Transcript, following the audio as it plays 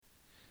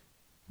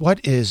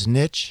What is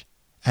niche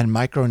and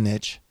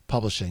micro-niche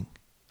publishing?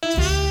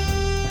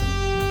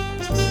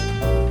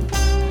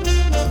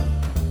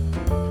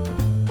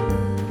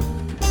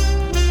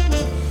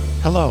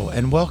 Hello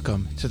and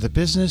welcome to the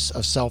Business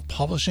of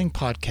Self-Publishing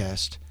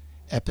podcast,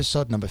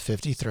 episode number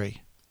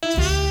 53.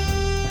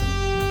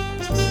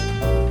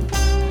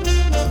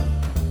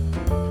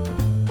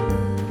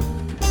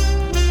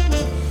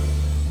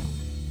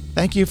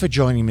 Thank you for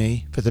joining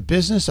me for the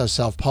Business of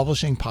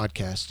Self-Publishing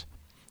podcast.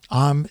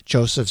 I'm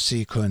Joseph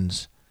C.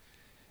 Kunz.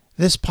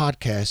 This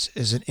podcast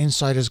is an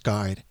insider's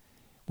guide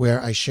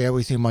where I share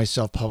with you my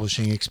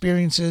self-publishing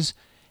experiences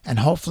and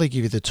hopefully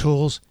give you the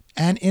tools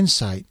and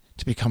insight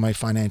to become a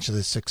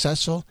financially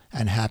successful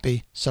and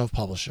happy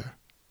self-publisher.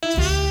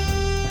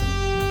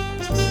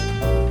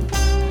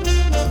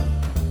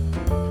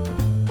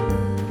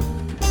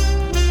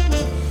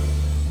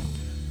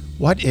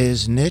 What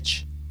is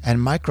niche and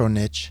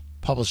micro-niche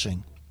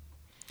publishing?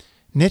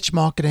 Niche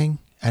marketing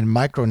and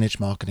micro-niche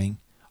marketing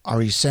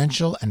are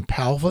essential and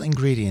powerful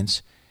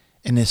ingredients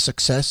in the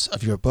success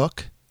of your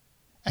book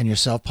and your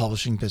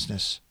self-publishing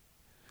business.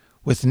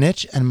 With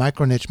niche and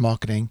micro-niche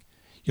marketing,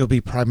 you'll be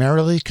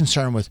primarily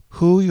concerned with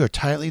who your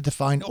tightly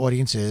defined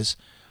audience is,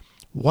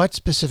 what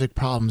specific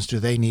problems do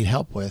they need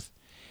help with,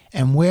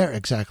 and where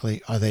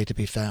exactly are they to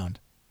be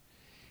found.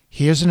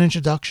 Here's an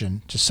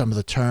introduction to some of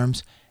the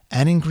terms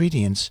and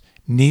ingredients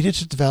needed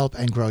to develop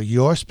and grow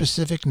your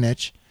specific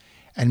niche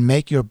and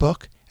make your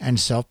book and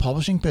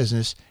self-publishing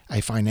business a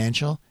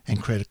financial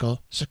and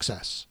critical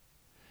success.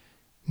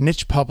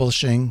 Niche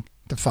publishing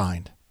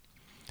defined.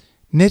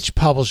 Niche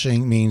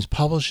publishing means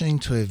publishing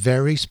to a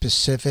very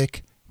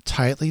specific,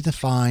 tightly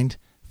defined,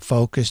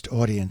 focused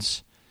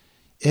audience.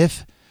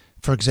 If,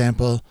 for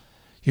example,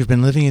 you've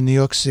been living in New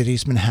York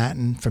City's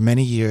Manhattan for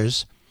many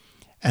years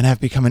and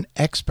have become an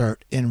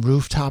expert in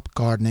rooftop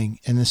gardening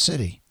in the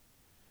city,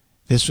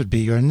 this would be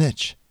your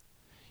niche.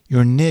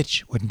 Your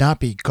niche would not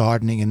be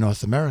gardening in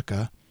North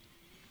America.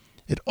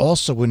 It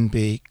also wouldn't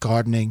be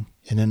gardening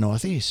in the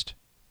Northeast.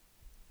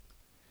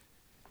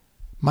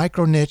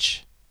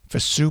 Micro-niche for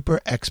super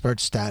expert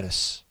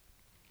status.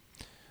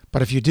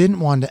 But if you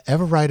didn't want to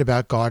ever write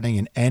about gardening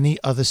in any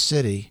other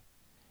city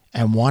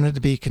and wanted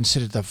to be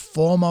considered the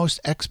foremost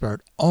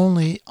expert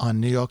only on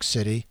New York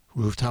City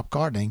rooftop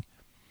gardening,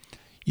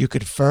 you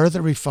could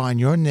further refine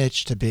your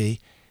niche to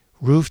be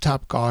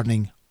rooftop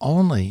gardening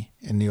only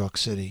in New York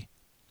City.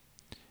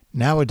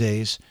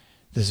 Nowadays,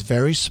 this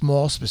very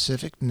small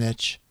specific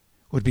niche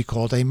would be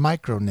called a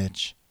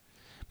micro-niche.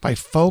 By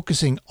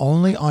focusing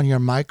only on your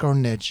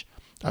micro-niche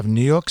of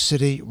New York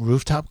City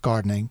rooftop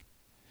gardening,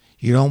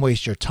 you don't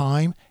waste your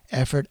time,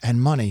 effort,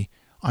 and money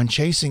on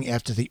chasing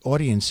after the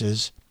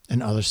audiences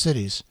in other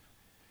cities.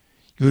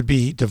 You would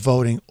be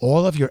devoting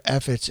all of your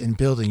efforts in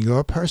building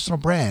your personal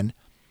brand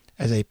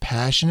as a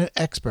passionate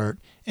expert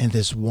in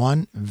this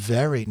one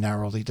very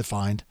narrowly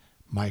defined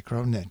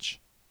micro-niche.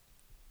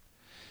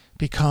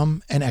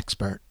 Become an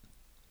expert.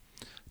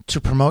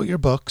 To promote your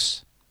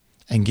books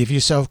and give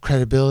yourself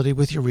credibility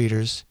with your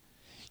readers,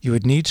 you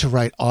would need to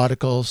write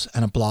articles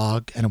and a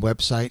blog and a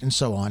website and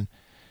so on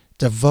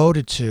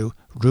devoted to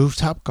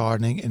rooftop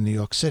gardening in New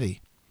York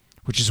City,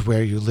 which is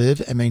where you live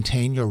and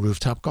maintain your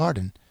rooftop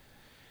garden.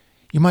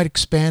 You might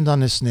expand on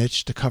this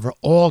niche to cover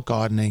all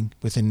gardening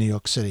within New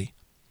York City.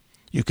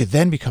 You could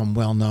then become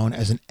well known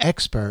as an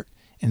expert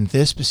in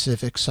this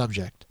specific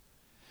subject.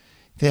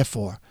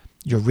 Therefore,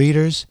 your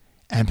readers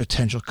and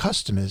potential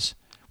customers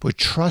would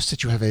trust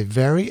that you have a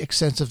very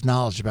extensive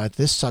knowledge about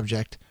this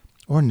subject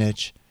or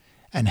niche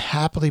and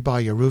happily buy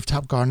your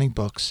rooftop gardening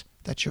books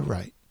that you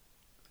write.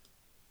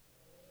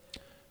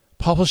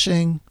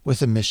 Publishing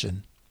with a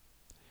mission.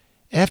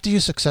 After you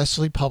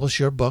successfully publish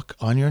your book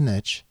on your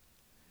niche,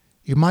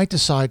 you might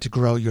decide to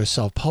grow your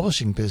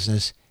self-publishing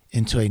business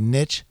into a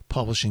niche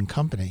publishing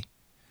company.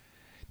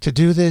 To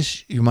do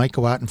this, you might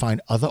go out and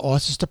find other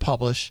authors to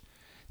publish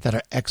that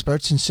are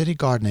experts in city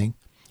gardening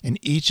in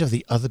each of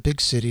the other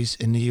big cities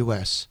in the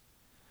U.S.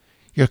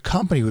 Your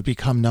company would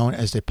become known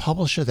as the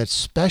publisher that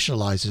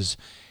specializes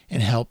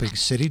in helping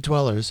city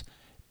dwellers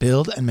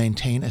build and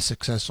maintain a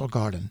successful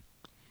garden.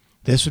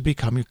 This would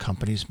become your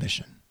company's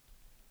mission.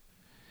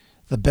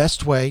 The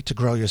best way to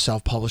grow your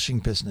self-publishing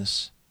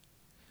business.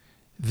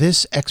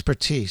 This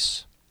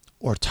expertise,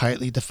 or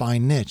tightly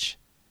defined niche,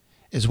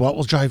 is what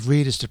will drive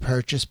readers to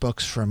purchase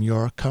books from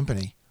your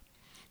company.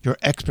 Your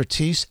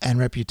expertise and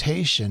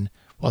reputation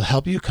will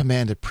help you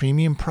command a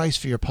premium price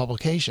for your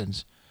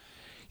publications.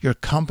 Your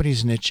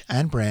company's niche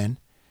and brand,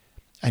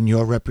 and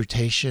your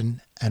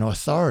reputation and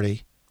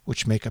authority,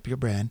 which make up your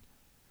brand,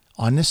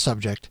 on this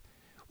subject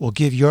will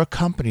give your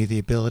company the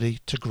ability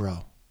to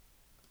grow.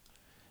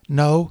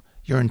 Know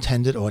your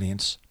intended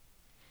audience.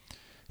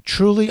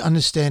 Truly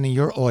understanding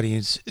your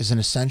audience is an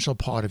essential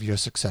part of your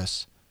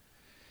success.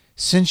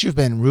 Since you've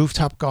been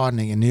rooftop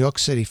gardening in New York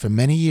City for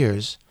many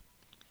years,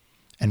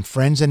 and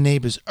friends and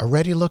neighbors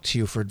already look to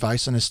you for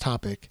advice on this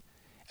topic,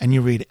 and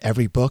you read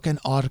every book and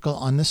article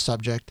on this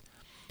subject,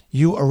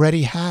 you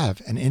already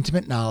have an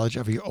intimate knowledge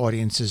of your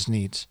audience's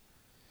needs.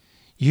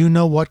 You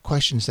know what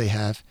questions they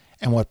have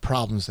and what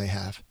problems they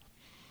have.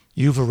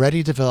 You've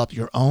already developed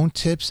your own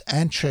tips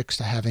and tricks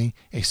to having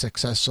a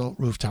successful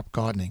rooftop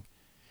gardening.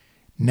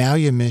 Now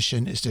your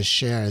mission is to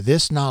share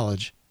this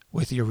knowledge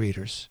with your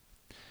readers.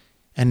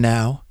 And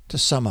now, to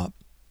sum up,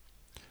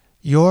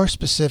 your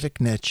specific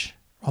niche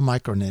or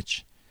micro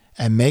niche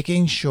and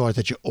making sure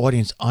that your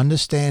audience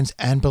understands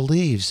and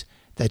believes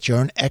that you're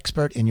an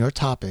expert in your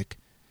topic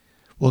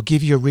will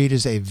give your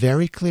readers a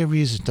very clear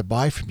reason to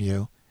buy from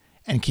you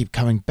and keep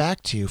coming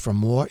back to you for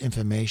more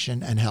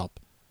information and help.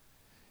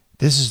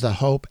 This is the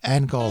hope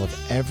and goal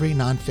of every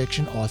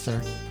nonfiction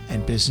author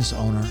and business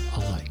owner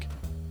alike.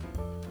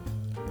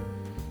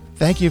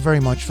 Thank you very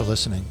much for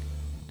listening.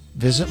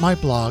 Visit my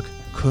blog,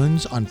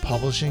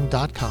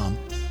 kunzonpublishing.com,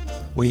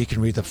 where you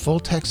can read the full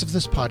text of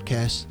this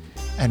podcast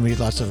and read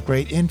lots of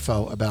great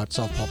info about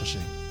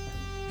self-publishing.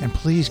 And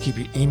please keep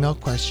your email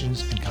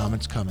questions and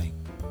comments coming.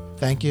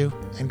 Thank you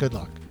and good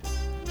luck.